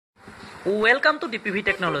Welcome to DPV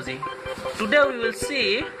Technology. Today we will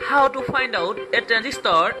see how to find out a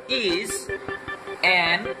transistor is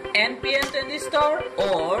an NPN transistor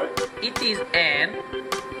or it is a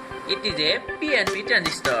PNP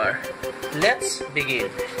transistor. Let's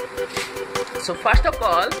begin. So first of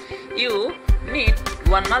all, you need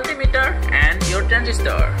one multimeter and your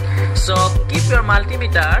transistor. So keep your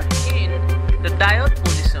multimeter in the diode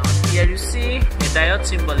position. Here you see the diode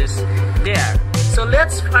symbol is there. So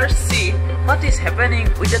let's first see what is happening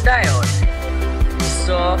with the diode.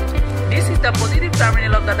 So this is the positive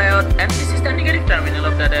terminal of the diode and this is the negative terminal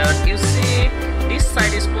of the diode. You see this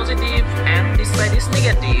side is positive and this side is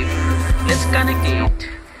negative. Let's connect it.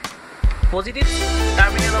 Positive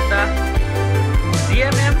terminal of the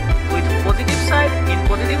DMM with positive side, in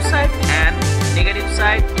positive side and negative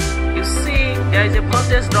side. You see there is a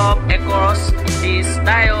voltage drop across this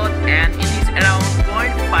diode and it is around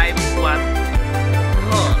 0.5 volt.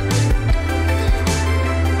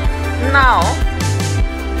 Now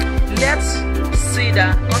let's see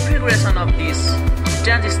the configuration of this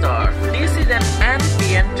transistor. This is an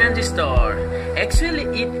NPN transistor. Actually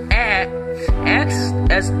it acts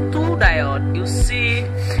as two diodes. You see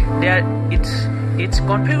there its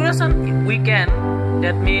configuration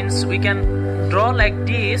that means we can draw like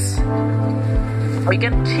this. We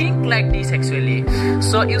can think like this actually.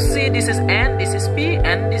 So you see this is N, this is P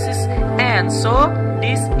and this is N. So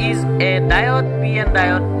this is a diode, PN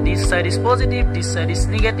diode. This side is positive, this side is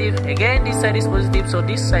negative. Again this side is positive, so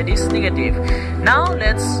this side is negative. Now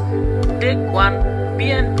let's take one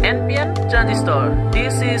NPN transistor.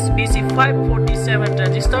 This is BC547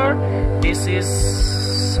 transistor. This is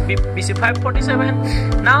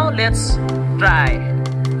BC547. Now let's try.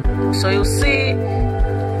 So you see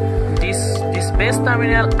this base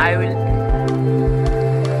terminal I will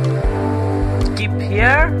keep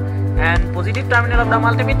here, and positive terminal of the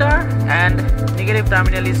multimeter and negative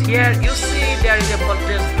terminal is here. You see there is a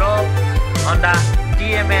voltage drop on the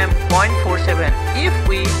DMM 0.47.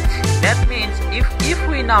 That means if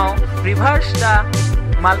we now reverse the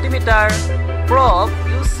multimeter probe,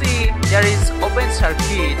 you see there is open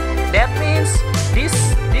circuit. That means this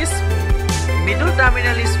middle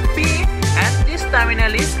terminal is P and this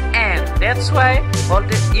terminal is N. That's why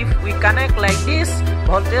voltage, if we connect like this,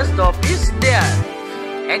 voltage drop is there.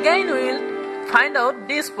 Again we will find out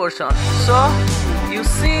this portion. So you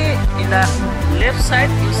see in the left side,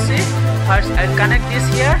 you see first I'll connect this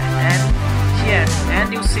here and here,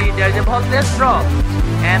 and you see there is a voltage drop.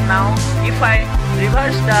 And now if I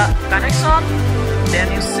reverse the connection,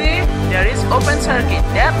 then you see there is open circuit.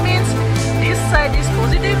 That means this side is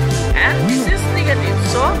positive and this is negative.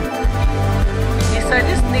 So this side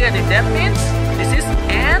is negative. That means this is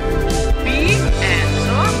NPN.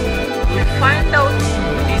 So we'll find out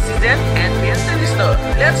this is an NPN transistor.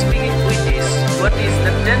 Let's begin with this. What is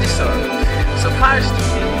the transistor? So first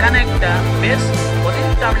we'll connect the base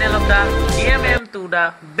positive terminal of the DMM to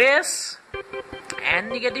the base and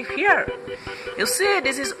negative here. You see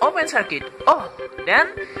this is open circuit. Then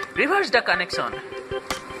reverse the connection.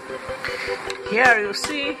 Here you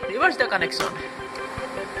see reverse the connection.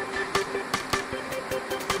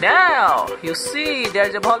 Now you see there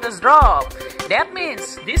is a voltage drop. That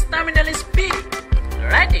means this terminal is P.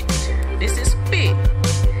 Write it. This is P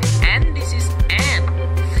and this is N.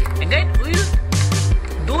 Again we'll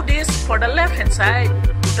do this for the left hand side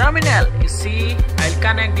terminal. You see I'll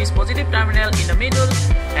connect this positive terminal in the middle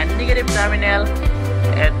and negative terminal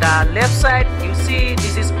at the left side. You see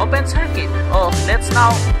this is open circuit. Let's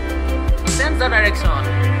now change the direction.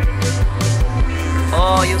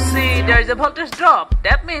 You see there is a voltage drop.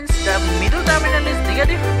 That means the middle terminal is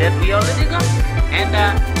negative, that we already got, and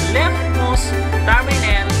the leftmost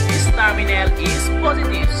terminal, this terminal is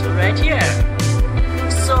positive. So right here.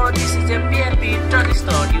 So this is a PNP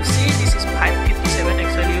transistor. You see this is 557.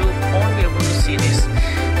 Actually you won't be able to see this.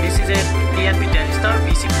 This is a PNP transistor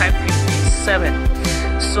BC557.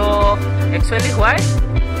 So actually why?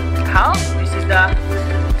 How? This is the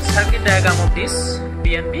circuit diagram of this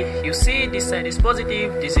PNP. You see this side is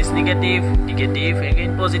positive, this is negative,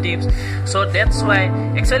 again positive. So that's why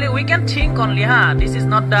actually we can think only this is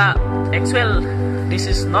not the actual, this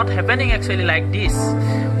is not happening actually like this.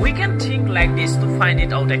 We can think like this to find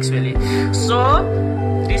it out actually. So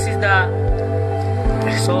this is the,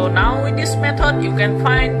 so now with this method you can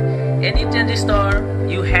find any transistor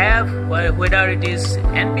you have, whether it is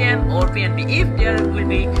NPN or PNP. If there will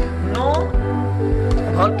be no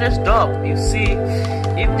voltage drop, you see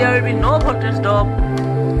if there will be no voltage drop,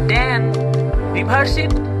 then reverse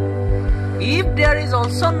it. If there is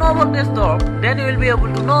also no voltage drop, then you will be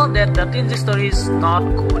able to know that the transistor is not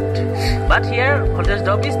good. But here voltage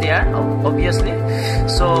drop is there, obviously.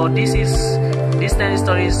 So this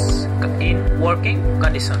transistor is in working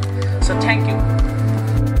condition. So thank you.